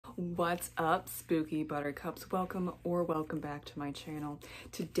What's up, spooky buttercups? Welcome back to my channel.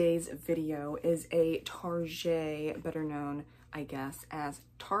 Today's video is a Target, better known I guess as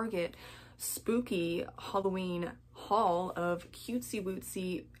Target, spooky Halloween haul of cutesy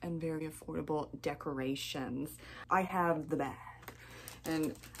wootsy and very affordable decorations. I have the bag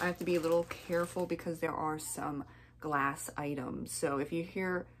and I have to be a little careful because there are some glass items, so if you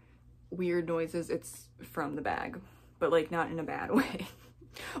hear weird noises, it's from the bag, but like not in a bad way.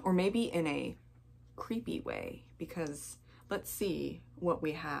 Or maybe in a creepy way, because let's see what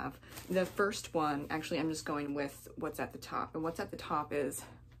we have. The first one, actually I'm just going with what's at the top, and what's at the top is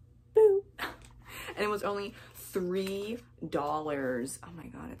boo, and it was only $3. Oh my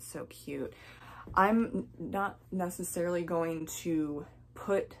god, it's so cute. I'm not necessarily going to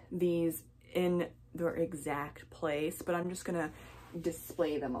put these in their exact place, but I'm just gonna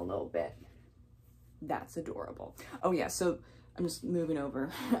display them a little bit. That's adorable. Oh yeah, so I'm just moving over.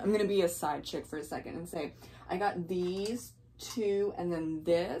 I'm gonna be a side chick for a second and say, I got these two and then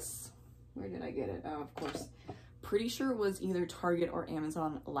this. Where did I get it? Oh, of course. Pretty sure it was either Target or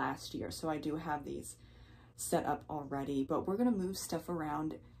Amazon last year. So I do have these set up already, but we're gonna move stuff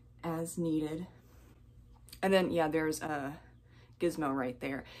around as needed. And then, yeah, there's a Gizmo right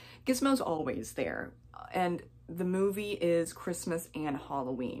there. Gizmo's always there. And the movie is Christmas and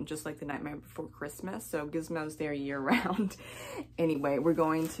Halloween, just like The Nightmare Before Christmas, so Gizmo's there year-round. Anyway, we're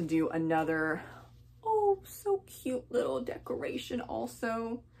going to do another, oh, so cute little decoration,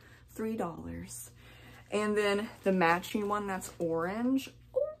 also $3. And then the matching one that's orange,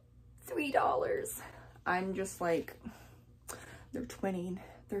 oh, $3. I'm just like, they're twinning.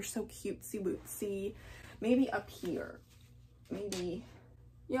 They're so cutesy-wootsy. Maybe up here. Maybe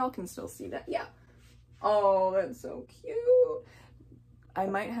y'all can still see that. Yeah. Oh, that's so cute. I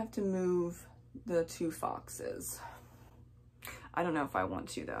might have to move the two foxes. I don't know if I want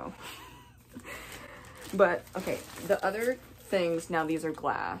to though. But okay, the other things, now these are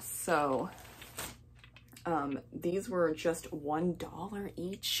glass. So these were just $1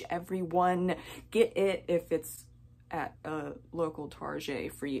 each. Everyone get it if it's at a local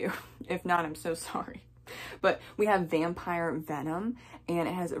Target for you. If not, I'm so sorry. But we have vampire venom, and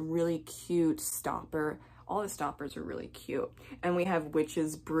it has a really cute stopper. All the stoppers are really cute. And we have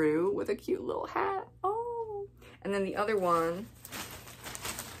witch's brew with a cute little hat. Oh, and then the other one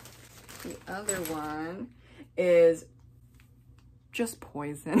is just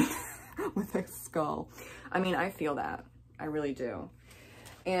poison with a skull. I mean, I feel that. I really do.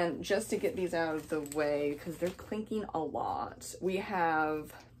 And just to get these out of the way, because they're clinking a lot, we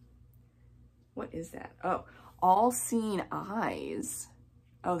have, what is that? Oh, all seeing eyes.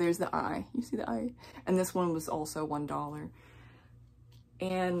 Oh, there's the eye. You see the eye? And this one was also $1.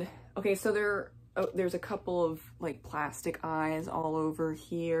 And okay, so there's a couple of like plastic eyes all over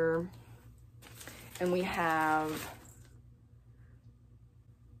here. And we have,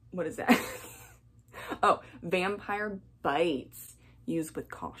 what is that? Oh, vampire bites, used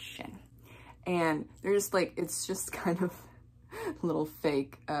with caution. And they're just like, it's just kind of little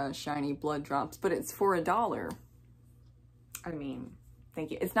fake shiny blood drops, but it's for $1. I mean,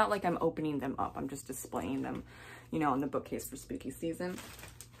 thank you. It's not like I'm opening them up. I'm just displaying them, you know, on the bookcase for spooky season.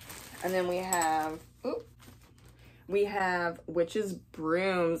 And then we have witches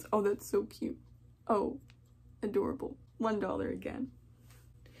brooms. Oh, that's so cute. Oh, adorable. $1 again.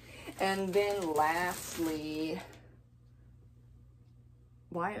 And then lastly,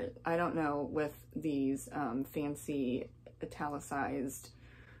 why, I don't know, with these fancy italicized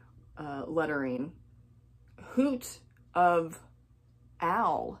lettering, Hoot of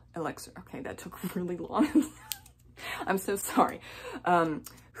Owl elixir. Okay, that took really long. I'm so sorry.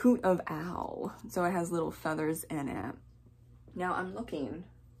 Hoot of Owl. So it has little feathers in it. Now I'm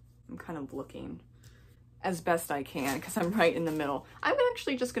kind of looking as best I can because I'm right in the middle. I'm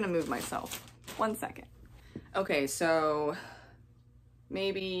actually just gonna move myself. 1 second. Okay, so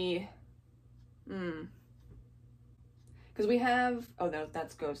maybe, because we have, oh, no,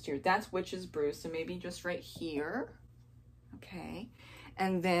 that's ghost here. That's witch's brew, so maybe just right here. Okay.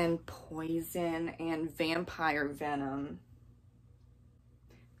 And then poison and vampire venom.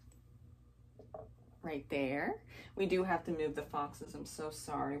 Right there. We do have to move the foxes. I'm so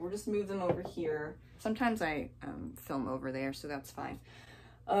sorry. We'll just move them over here. Sometimes I film over there, so that's fine.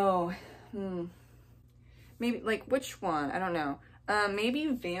 Oh, maybe, like, which one? I don't know. Maybe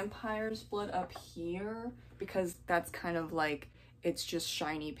vampire's blood up here, because that's kind of like, it's just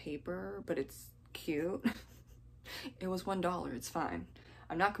shiny paper, but it's cute. It was $1, it's fine.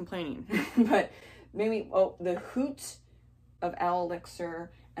 I'm not complaining. But maybe, oh, the Hoot of Owl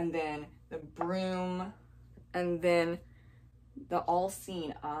elixir, and then the broom, and then The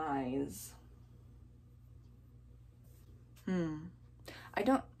all-seeing eyes. I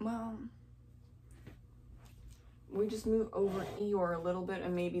don't, well, we just move over Eeyore a little bit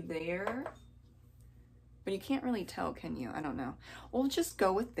and maybe there. But you can't really tell, can you? I don't know. We'll just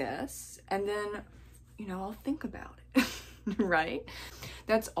go with this and then, you know, I'll think about it, right?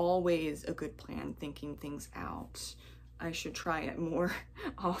 That's always a good plan, thinking things out. I should try it more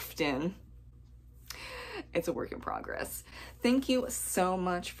often. It's a work in progress. Thank you so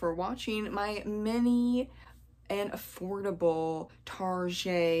much for watching my mini and affordable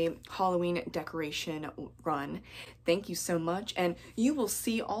Target Halloween decoration run. Thank you so much, and you will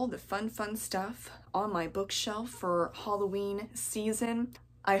see all the fun stuff on my bookshelf for Halloween season.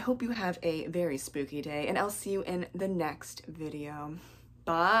 I hope you have a very spooky day, and I'll see you in the next video.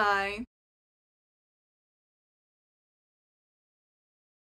 Bye!